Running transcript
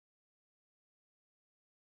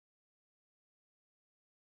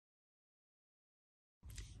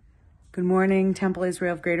Good morning, Temple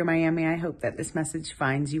Israel of Greater Miami. I hope that this message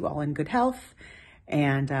finds you all in good health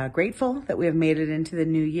and grateful that we have made it into the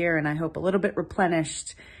new year. And I hope a little bit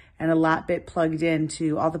replenished and a lot bit plugged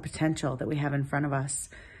into all the potential that we have in front of us.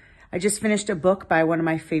 I just finished a book by one of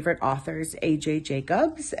my favorite authors, A.J.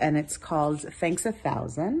 Jacobs, and it's called Thanks a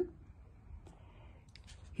Thousand.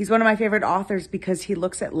 He's one of my favorite authors because he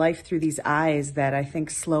looks at life through these eyes that I think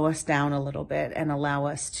slow us down a little bit and allow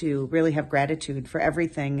us to really have gratitude for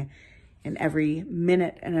everything in every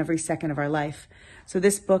minute and every second of our life. So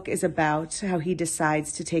this book is about how he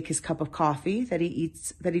decides to take his cup of coffee that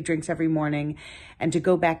he drinks every morning, and to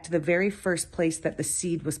go back to the very first place that the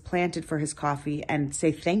seed was planted for his coffee and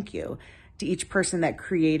say thank you to each person that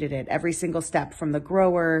created it. Every single step, from the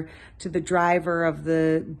grower to the driver of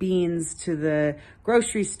the beans, to the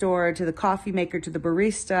grocery store, to the coffee maker, to the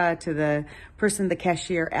barista, to the person, the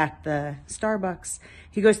cashier at the Starbucks.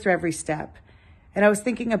 He goes through every step. And I was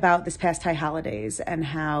thinking about this past high holidays and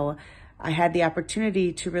how I had the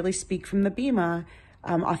opportunity to really speak from the Bima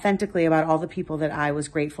authentically about all the people that I was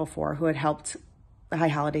grateful for who had helped the high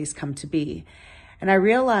holidays come to be. And I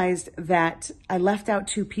realized that I left out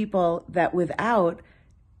two people that without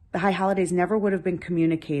the high holidays never would have been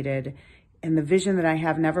communicated, and the vision that I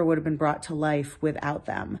have never would have been brought to life without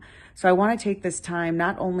them. So I want to take this time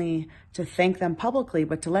not only to thank them publicly,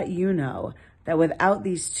 but to let you know that without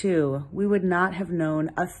these two, we would not have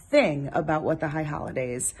known a thing about what the high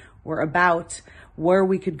holidays were about, where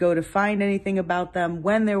we could go to find anything about them,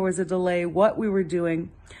 when there was a delay, what we were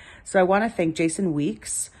doing. So I want to thank Jason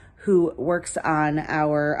Weeks, who works on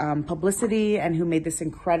our publicity and who made this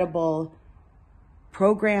incredible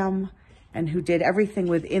program and who did everything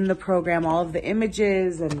within the program, all of the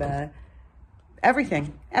images and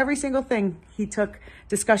everything, every single thing. He took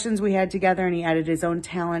discussions we had together and he added his own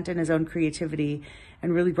talent and his own creativity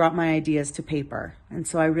and really brought my ideas to paper. And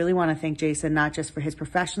so I really want to thank Jason, not just for his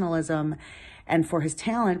professionalism and for his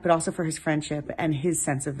talent, but also for his friendship and his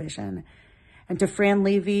sense of vision. And to Fran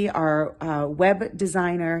Levy, our web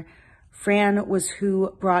designer. Fran was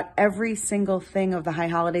who brought every single thing of the high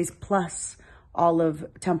holidays, plus all of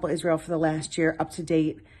Temple Israel for the last year, up to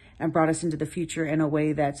date, and brought us into the future in a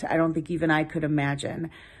way that I don't think even I could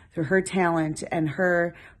imagine. Through her talent and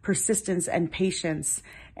her persistence and patience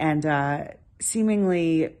and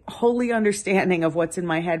seemingly holy understanding of what's in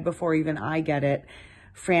my head before even I get it,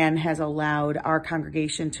 Fran has allowed our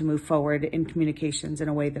congregation to move forward in communications in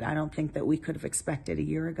a way that I don't think that we could have expected a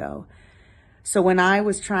year ago. So when I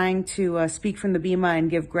was trying to speak from the Bima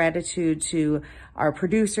and give gratitude to our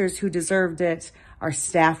producers who deserved it, our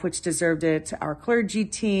staff which deserved it, our clergy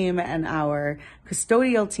team and our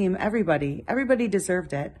custodial team, everybody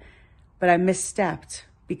deserved it. But I misstepped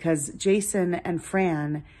because Jason and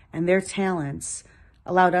Fran and their talents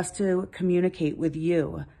allowed us to communicate with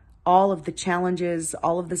you all of the challenges,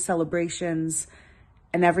 all of the celebrations,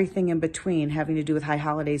 and everything in between having to do with high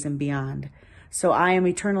holidays and beyond. So I am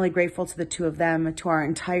eternally grateful to the two of them, to our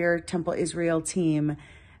entire Temple Israel team,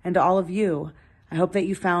 and to all of you. I hope that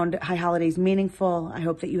you found high holidays meaningful. I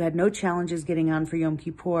hope that you had no challenges getting on for Yom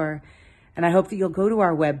Kippur. And I hope that you'll go to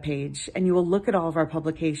our webpage and you will look at all of our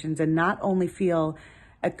publications and not only feel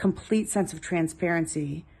a complete sense of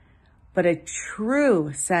transparency, but a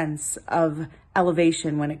true sense of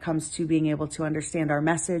elevation when it comes to being able to understand our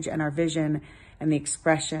message and our vision and the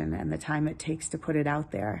expression and the time it takes to put it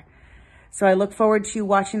out there. So I look forward to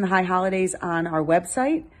watching the high holidays on our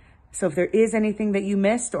website. So if there is anything that you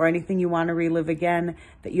missed or anything you want to relive again,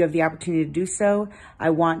 that you have the opportunity to do so.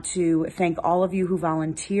 I want to thank all of you who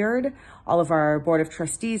volunteered, all of our Board of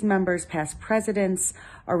Trustees members, past presidents,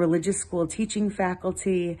 our religious school teaching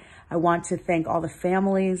faculty. I want to thank all the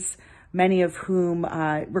families, many of whom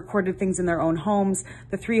recorded things in their own homes.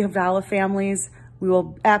 The 3 Havdalah families, we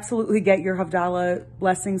will absolutely get your Havdalah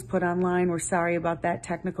blessings put online. We're sorry about that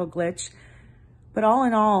technical glitch. But all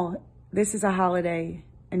in all, this is a holiday,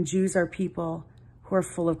 and Jews are people who are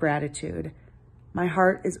full of gratitude. My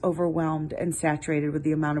heart is overwhelmed and saturated with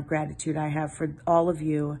the amount of gratitude I have for all of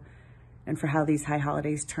you and for how these high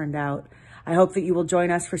holidays turned out. I hope that you will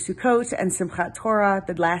join us for Sukkot and Simchat Torah,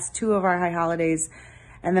 the last 2 of our high holidays.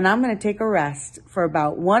 And then I'm going to take a rest for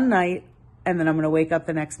about 1 night, and then I'm going to wake up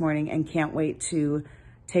the next morning and can't wait to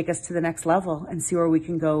take us to the next level and see where we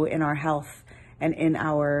can go in our health and in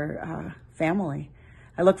our family.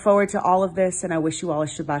 I look forward to all of this, and I wish you all a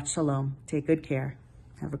Shabbat Shalom. Take good care.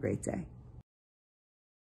 Have a great day.